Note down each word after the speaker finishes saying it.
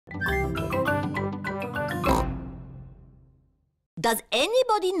Does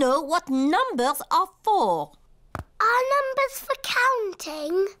anybody know what numbers are for? Are numbers for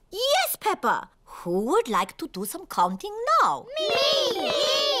counting? Yes, Peppa. Who would like to do some counting now? Me!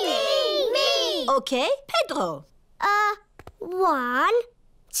 OK, Pedro. 1,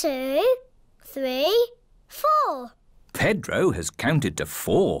 2, 3, 4. Pedro has counted to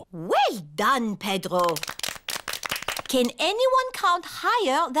 4. Well done, Pedro. Can anyone count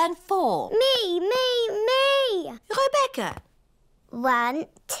higher than 4? Me! Rebecca. 1,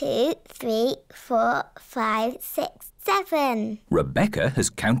 2, 3, 4, 5, 6, 7. Rebecca has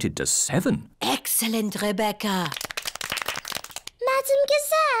counted to 7. Excellent, Rebecca. Madam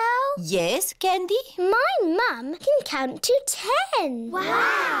Gazelle? Yes, Candy? My mum can count to 10.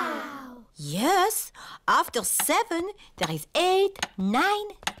 Wow! Yes. After 7, there is 8, 9,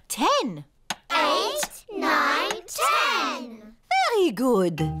 10. 8, 9, 10. Very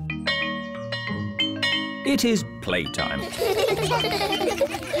good. It is playtime.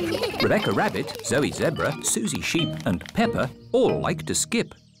 Rebecca Rabbit, Zoe Zebra, Suzy Sheep and Peppa all like to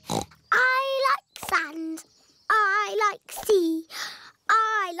skip. I like sand. I like sea.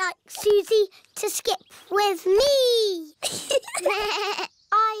 I like Suzy to skip with me.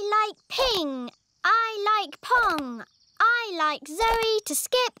 I like ping. I like pong. I like Zoe to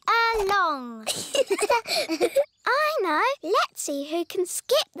skip along. I know. Let's see who can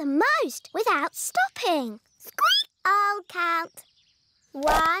skip the most without stopping. Squeak! I'll count.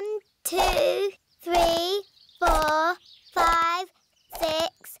 1, 2, 3, 4, 5,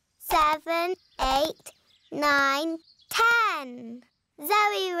 6, 7, 8, 9, 10.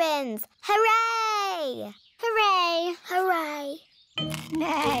 Zoe wins. Hooray! Hooray! Hooray!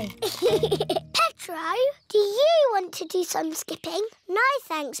 Nay. Pedro, do you want to do some skipping? No,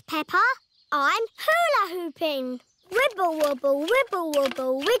 thanks, Peppa. I'm hula hooping. Wibble wobble, wibble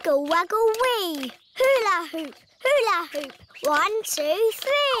wobble, wiggle waggle wee. Hula hoop, hula hoop. 1, 2,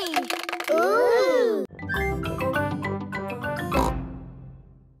 3. Ooh!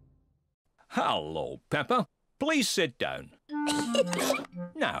 Hello, Peppa. Please sit down.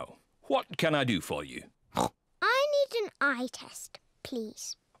 Now, what can I do for you? I need an eye test,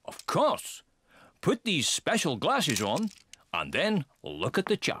 please. Of course. Put these special glasses on and then look at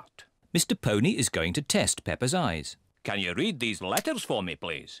the chart. Mr. Pony is going to test Peppa's eyes. Can you read these letters for me,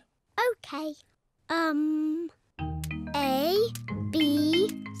 please? OK. A, B,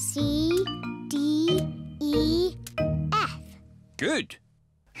 C, D, E, F. Good.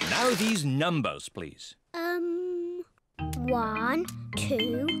 Now these numbers, please. 1,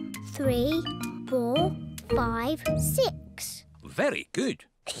 2, 3, 4, 5, 6. Very good.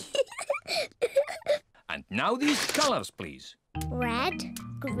 And now these colours, please. Red,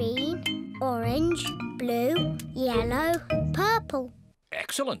 green, orange, blue, yellow, purple.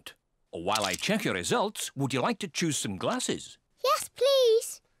 Excellent. While I check your results, would you like to choose some glasses? Yes,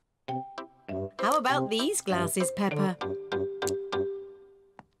 please. How about these glasses, Peppa?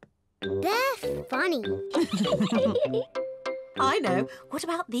 They're funny. I know. What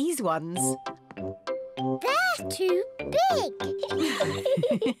about these ones? They're too big.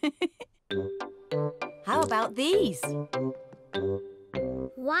 How about these?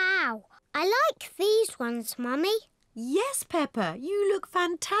 Wow, I like these ones, Mummy. Yes, Peppa. You look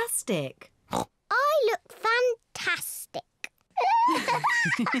fantastic. I look fantastic.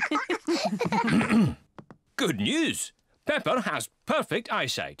 Good news. Peppa has perfect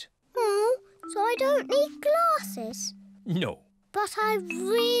eyesight. Oh, so I don't need glasses. No. But I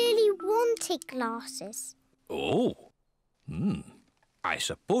really wanted glasses. Oh. I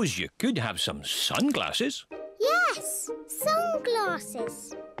suppose you could have some sunglasses. Yes,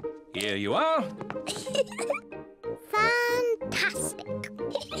 sunglasses. Here you are. Fantastic.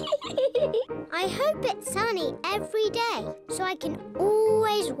 I hope it's sunny every day so I can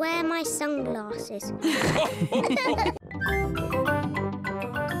always wear my sunglasses.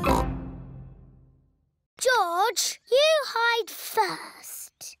 George, you hide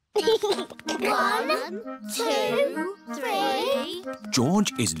first. 1, 2, 3.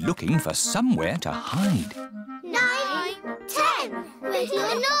 George is looking for somewhere to hide. 9, 10. Wiggle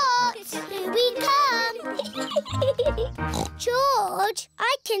or not, here we come. George,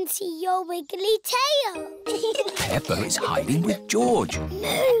 I can see your wiggly tail. Peppa is hiding with George.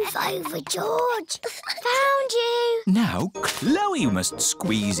 Move over, George. Found you. Now Chloe must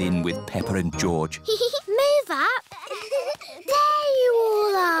squeeze in with Peppa and George. Move up. There you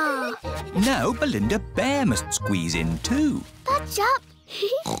all are. Now Belinda Bear must squeeze in too. Budge up.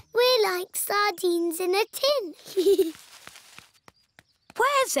 We're like sardines in a tin.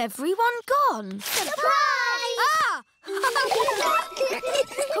 Where's everyone gone? Surprise! Ah! Can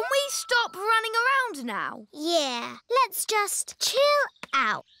we stop running around now? Yeah, Let's just chill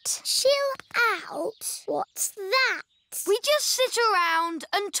out. Chill out? What's that? We just sit around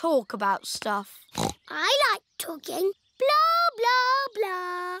and talk about stuff. I like talking. Blah, blah,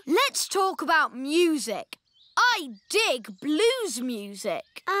 blah. Let's talk about music. I dig blues music.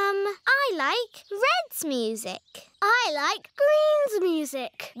 I like Red's music. I like Green's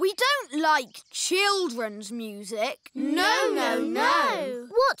music. We don't like children's music. No.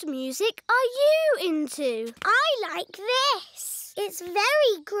 What music are you into? I like this. It's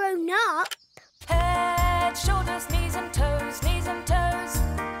very grown up. Head, shoulders, knees and toes, knees and toes.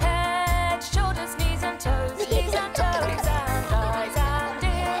 Head, shoulders, knees and toes, knees and toes. And eyes and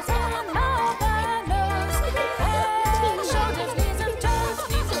ears and mouth and nose. Head, shoulders, knees and toes,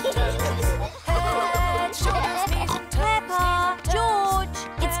 knees and toes. Head, shoulders, knees and toes. Peppa, George,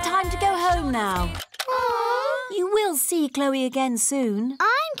 it's time to go home now. You will see Chloe again soon.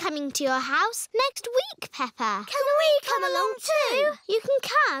 I'm coming to your house next week, Peppa. Can we come along too? You can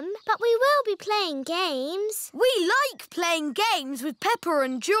come, but we will be playing games. We like playing games with Peppa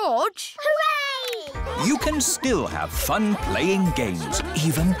and George. Hooray! You can still have fun playing games,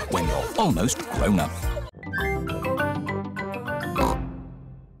 even when you're almost grown up.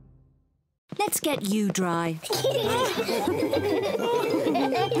 Let's get you dry.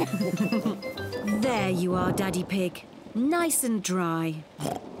 There you are, Daddy Pig. Nice and dry.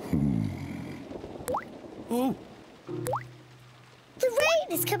 The rain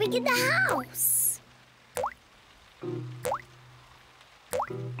is coming in the house.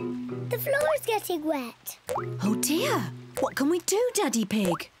 The floor is getting wet. Oh dear. What can we do, Daddy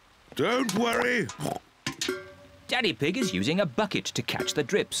Pig? Don't worry. Daddy Pig is using a bucket to catch the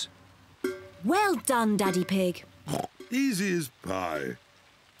drips. Well done, Daddy Pig. Easy as pie.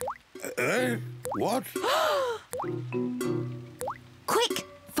 What? Quick,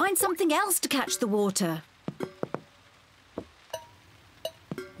 find something else to catch the water.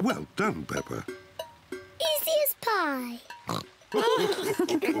 Well done, Peppa. Easy as pie.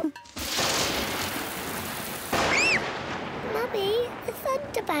 Mummy, the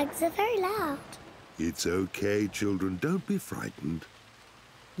thunderbugs are very loud. It's okay, children. Don't be frightened.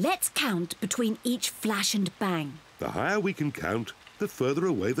 Let's count between each flash and bang. The higher we can count, the further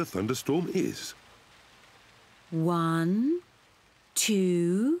away the thunderstorm is. 1,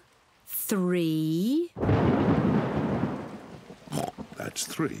 2, 3. That's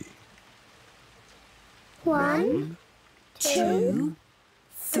 3. 1, 2,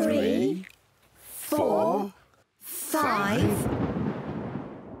 3, 4, 5.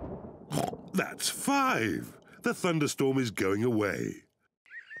 That's 5. The thunderstorm is going away.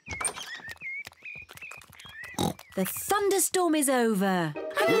 The thunderstorm is over.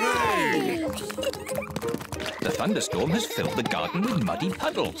 Hooray! The thunderstorm has filled the garden with muddy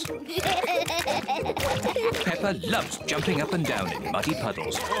puddles. Peppa loves jumping up and down in muddy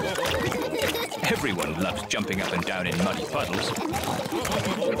puddles. Everyone loves jumping up and down in muddy puddles.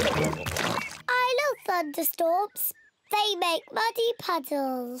 I love thunderstorms. They make muddy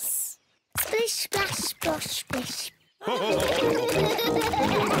puddles. Splish, splash, splosh, splish.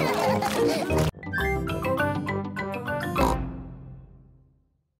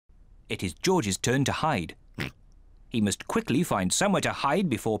 It is George's turn to hide. He must quickly find somewhere to hide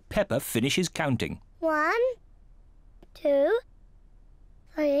before Peppa finishes counting. 1, 2,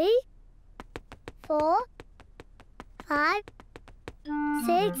 3, 4, 5,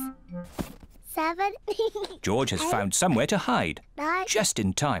 6, 7, George has found somewhere to hide, 9, just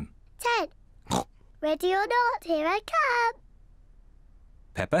in time. 10. Ready or not, here I come.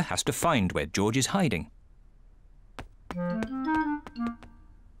 Peppa has to find where George is hiding. Found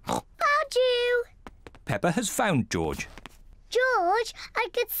you. Peppa has found George. George, I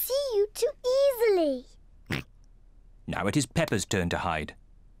could see you too easily. Now it is Peppa's turn to hide.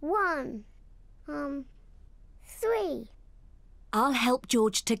 1, 3. I'll help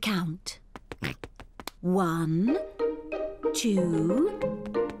George to count. 1, 2,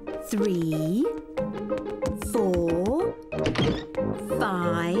 3, 4,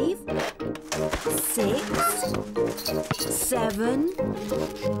 5, 6, 7,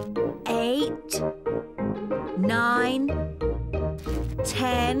 8, 9,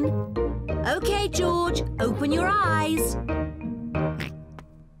 10. OK, George, open your eyes.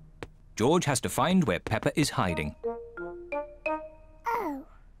 George has to find where Peppa is hiding. Oh.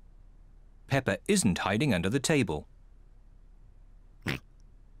 Peppa isn't hiding under the table.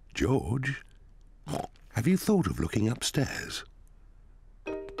 George, have you thought of looking upstairs?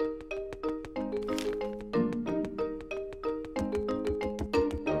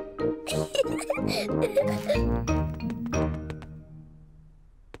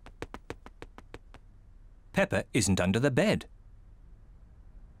 Peppa isn't under the bed.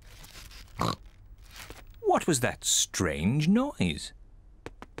 What was that strange noise?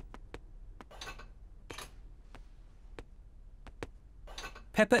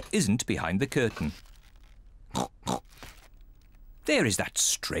 Peppa isn't behind the curtain. There is that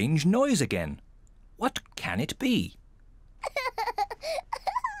strange noise again. What can it be?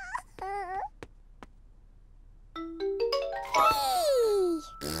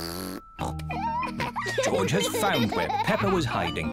 George has found where Peppa was hiding.